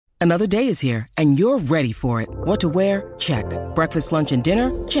Another day is here, and you're ready for it. What to wear? Check. Breakfast, lunch, and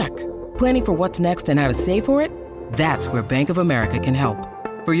dinner? Check. Planning for what's next and how to save for it? That's where Bank of America can help.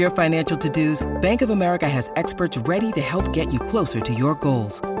 For your financial to-dos, Bank of America has experts ready to help get you closer to your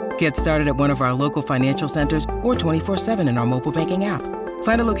goals. Get started at one of our local financial centers or 24/7 in our mobile banking app.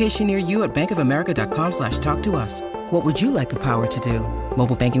 Find a location near you at bankofamerica.com/talktous. What would you like the power to do?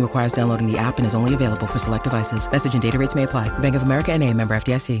 Mobile banking requires downloading the app and is only available for select devices. Message and data rates may apply. Bank of America N.A., member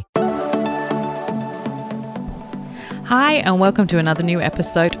FDIC. Hi, and welcome to another new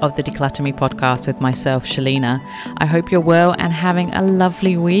episode of the Declutter Me podcast with myself, Shalina. I hope you're well and having a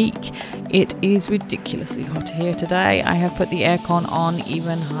lovely week. It is ridiculously hot here today. I have put the aircon on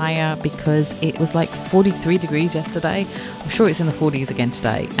even higher because it was like 43 degrees yesterday. I'm sure it's in the 40s again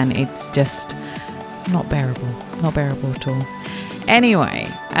today, and it's just not bearable at all. Anyway,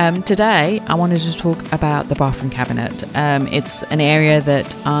 today I wanted to talk about the bathroom cabinet. It's an area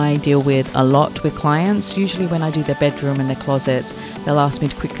that I deal with a lot with clients. Usually when I do their bedroom and their closets, they'll ask me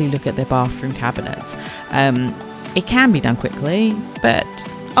to quickly look at their bathroom cabinets. It can be done quickly, but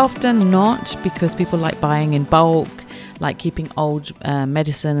often not, because people like buying in bulk, like keeping old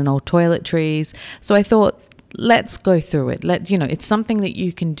medicine and old toiletries. So I thought, let's go through it. It's something that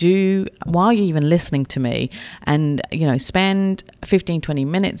you can do while you're even listening to me, and, spend 15-20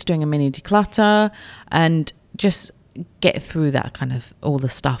 minutes doing a mini declutter and just get through that kind of all the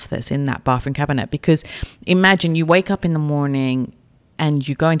stuff that's in that bathroom cabinet. Because imagine you wake up in the morning and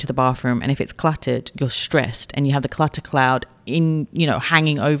you go into the bathroom, and if it's cluttered, you're stressed and you have the clutter cloud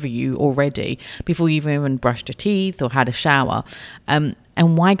hanging over you already before you've even brushed your teeth or had a shower.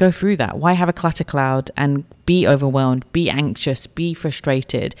 And why go through that? Why have a clutter cloud and be overwhelmed, be anxious, be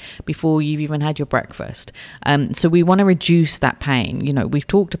frustrated before you've even had your breakfast? So we want to reduce that pain. We've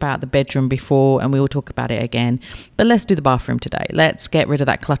talked about the bedroom before, and we will talk about it again, but let's do the bathroom today. Let's get rid of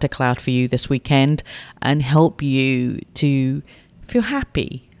that clutter cloud for you this weekend and help you to feel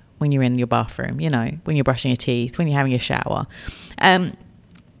happy when you're in your bathroom, when you're brushing your teeth, when you're having a shower.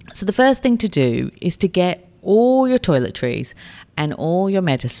 So the first thing to do is to get all your toiletries and all your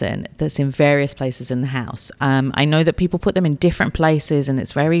medicine that's in various places in the house. I know that people put them in different places and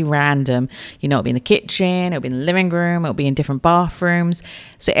it's very random. It'll be in the kitchen, it'll be in the living room, it'll be in different bathrooms.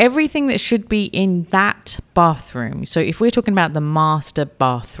 So everything that should be in that bathroom. So if we're talking about the master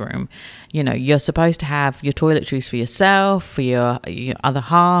bathroom, you're supposed to have your toiletries for yourself, for your other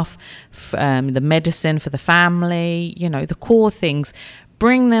half, the medicine for the family, the core things.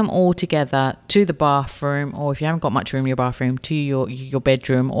 Bring them all together to the bathroom, or if you haven't got much room in your bathroom, to your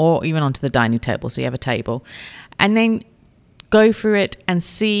bedroom, or even onto the dining table, so you have a table. And then go through it and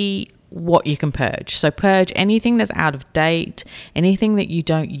see what you can purge. So purge anything that's out of date, anything that you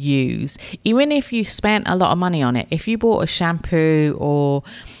don't use, even if you spent a lot of money on it. If you bought a shampoo or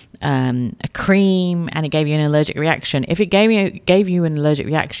a cream and it gave you an allergic reaction, if it gave you an allergic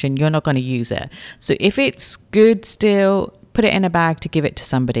reaction, you're not going to use it. So if it's good still, put it in a bag to give it to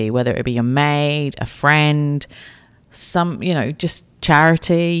somebody, whether it be your maid, a friend, just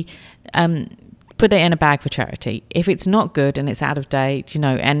charity. Put it in a bag for charity. If it's not good and it's out of date,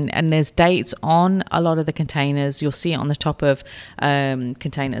 and there's dates on a lot of the containers, you'll see it on the top of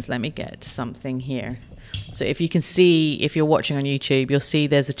containers. Let me get something here. So if you can see, if you're watching on YouTube, you'll see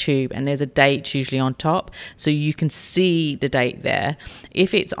there's a tube and there's a date usually on top. So you can see the date there.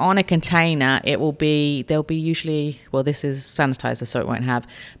 If it's on a container, there'll be usually, well, this is sanitizer, so it won't have,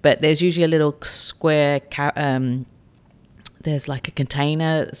 but there's usually a little square, there's like a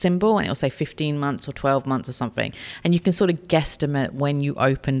container symbol, and it'll say 15 months or 12 months or something. And you can sort of guesstimate when you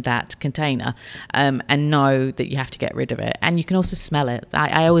open that container and know that you have to get rid of it. And you can also smell it.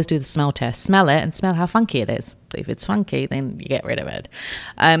 I always do the smell test. Smell it and smell how funky it is. If it's funky, then you get rid of it.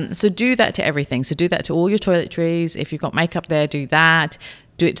 So do that to everything. So do that to all your toiletries. If you've got makeup there, do that.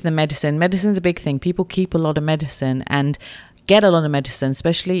 Do it to the medicine. Medicine's a big thing. People keep a lot of medicine and get a lot of medicine,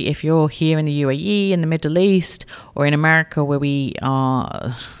 especially if you're here in the UAE, in the Middle East, or in America, where we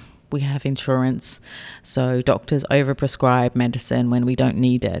have insurance. So doctors overprescribe medicine when we don't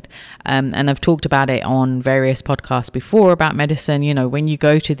need it. And I've talked about it on various podcasts before about medicine. When you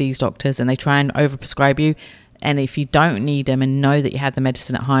go to these doctors and they try and overprescribe you, and if you don't need them and know that you have the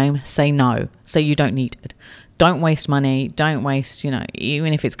medicine at home, say no. Say you don't need it. Don't waste money. Don't waste,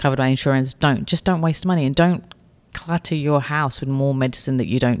 even if it's covered by insurance, don't waste money, and don't clutter your house with more medicine that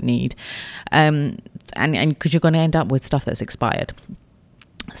you don't need, and because you're going to end up with stuff that's expired.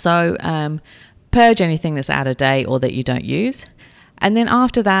 So purge anything that's out of date or that you don't use, and then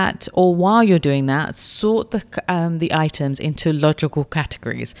after that, or while you're doing that, sort the items into logical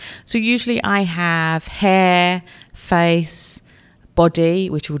categories. So usually I have hair, face, body,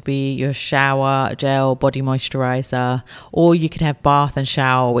 which would be your shower gel, body moisturizer, or you could have bath and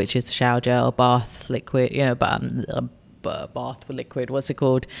shower, which is shower gel, bath liquid, bath with liquid, what's it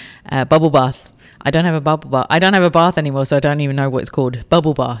called? Bubble bath. I don't have a bubble bath. I don't have a bath anymore, so I don't even know what it's called.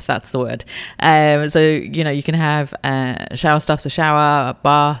 Bubble bath, that's the word. So you can have shower stuff, so shower,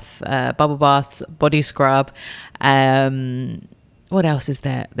 bath, bubble bath, body scrub. What else is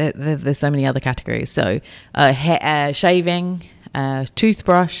there? There's so many other categories. So shaving,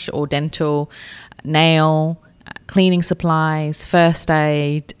 toothbrush or dental, nail, cleaning supplies, first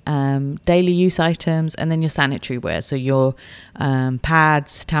aid, daily use items, and then your sanitary wear. So your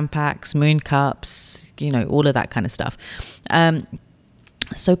pads, Tampax, moon cups, all of that kind of stuff.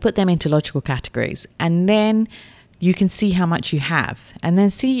 So put them into logical categories, and then you can see how much you have, and then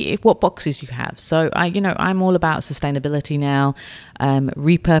see what boxes you have. So I'm all about sustainability now,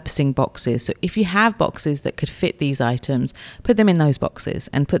 repurposing boxes. So if you have boxes that could fit these items, put them in those boxes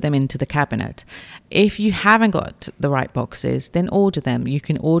and put them into the cabinet. If you haven't got the right boxes, then order them. You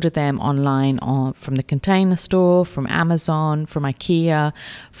can order them online from the Container Store, from Amazon, from IKEA,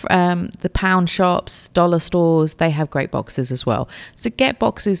 the pound shops, dollar stores. They have great boxes as well. So get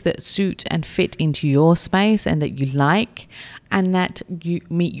boxes that suit and fit into your space and that you like, and that you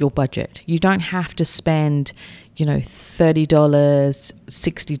meet your budget. You don't have to spend $30,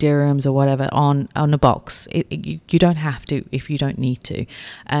 60 dirhams or whatever on a box. You don't have to if you don't need to,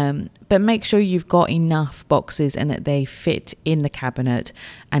 but make sure you've got enough boxes and that they fit in the cabinet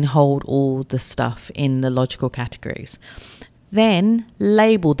and hold all the stuff in the logical categories. Then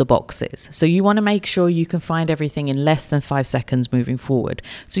label the boxes. So you want to make sure you can find everything in less than 5 seconds moving forward.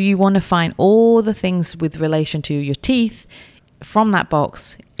 So you want to find all the things with relation to your teeth from that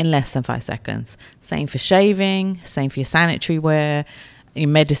box in less than 5 seconds. Same for shaving, same for your sanitary wear, your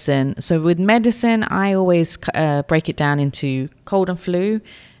medicine. So with medicine, I always break it down into cold and flu,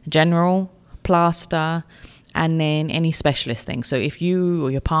 general, plaster, and then any specialist thing. So if you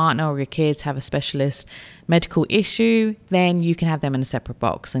or your partner or your kids have a specialist medical issue, then you can have them in a separate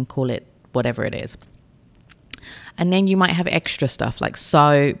box and call it whatever it is. And then you might have extra stuff like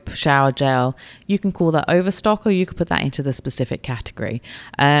soap, shower gel. You can call that overstock, or you could put that into the specific category.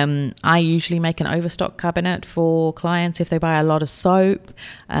 I usually make an overstock cabinet for clients if they buy a lot of soap.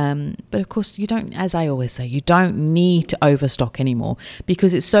 But of course, you don't, as I always say, you don't need to overstock anymore,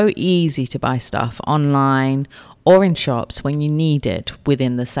 because it's so easy to buy stuff online or in shops when you need it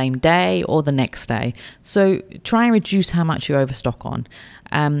within the same day or the next day. So try and reduce how much you overstock on.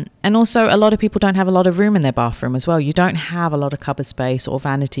 And also, a lot of people don't have a lot of room in their bathroom as well. You don't have a lot of cupboard space or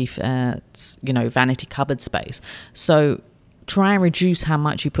vanity cupboard space. So try and reduce how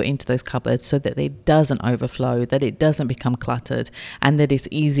much you put into those cupboards so that it doesn't overflow, that it doesn't become cluttered, and that it's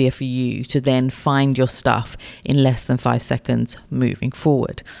easier for you to then find your stuff in less than 5 seconds moving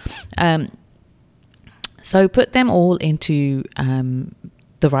forward. So put them all into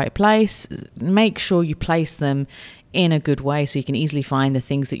the right place. Make sure you place them in a good way so you can easily find the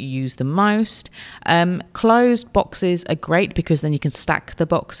things that you use the most. Closed boxes are great because then you can stack the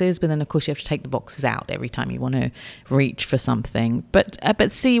boxes, but then of course you have to take the boxes out every time you want to reach for something. But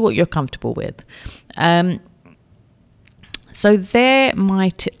see what you're comfortable with. So they're my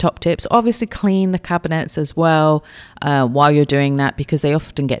top tips. Obviously clean the cabinets as well while you're doing that, because they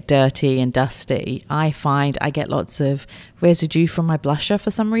often get dirty and dusty. I find I get lots of residue from my blusher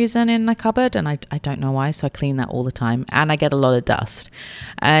for some reason in the cupboard, and I don't know why, so I clean that all the time, and I get a lot of dust.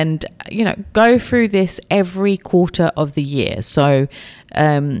 And go through this every quarter of the year. So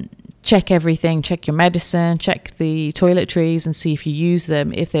check everything, check your medicine, check the toiletries and see if you use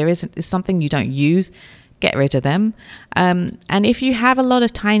them. If there is something you don't use, get rid of them. And if you have a lot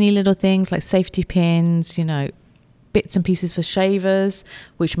of tiny little things like safety pins, bits and pieces for shavers,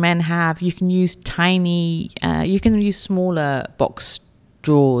 which men have, you can use smaller box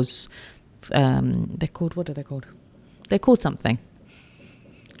drawers. What are they called? They're called something.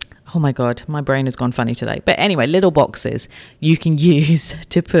 Oh my God, my brain has gone funny today. But anyway, little boxes you can use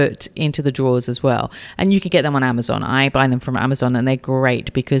to put into the drawers as well. And you can get them on Amazon. I buy them from Amazon, and they're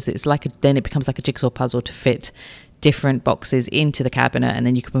great because it's then it becomes like a jigsaw puzzle to fit different boxes into the cabinet, and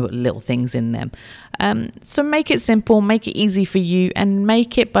then you can put little things in them. So make it simple, make it easy for you, and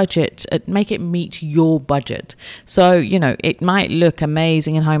make it meet your budget. So it might look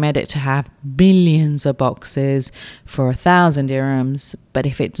amazing in Home Edit to have billions of boxes for 1,000 dirhams, but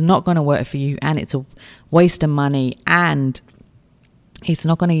if it's not going to work for you and it's a waste of money and it's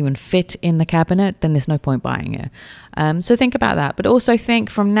not going to even fit in the cabinet, then there's no point buying it. So think about that. But also think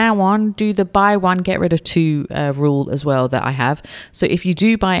from now on, do the buy one, get rid of two rule as well that I have. So if you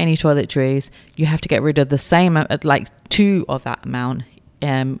do buy any toiletries, you have to get rid of the same, like 2 of that amount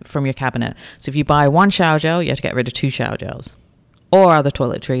from your cabinet. So if you buy 1 shower gel, you have to get rid of 2 shower gels or other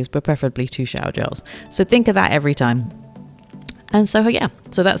toiletries, but preferably 2 shower gels. So think of that every time. And so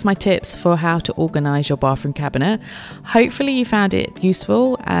that's my tips for how to organize your bathroom cabinet. Hopefully you found it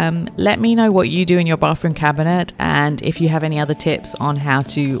useful. Let me know what you do in your bathroom cabinet, and if you have any other tips on how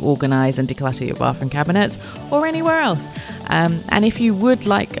to organize and declutter your bathroom cabinets or anywhere else. And if you would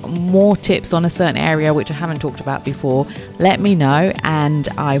like more tips on a certain area which I haven't talked about before, let me know and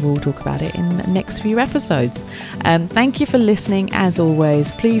I will talk about it in the next few episodes. Thank you for listening. As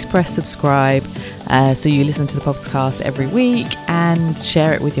always, please press subscribe so you listen to the podcast every week, and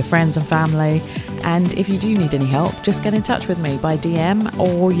share it with your friends and family. And if you do need any help, just get in touch with me by DM,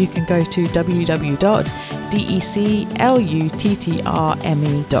 or you can go to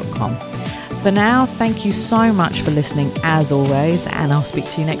www.decluttrme.com. For now, thank you so much for listening as always, and I'll speak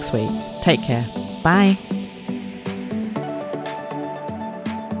to you next week. Take care. Bye.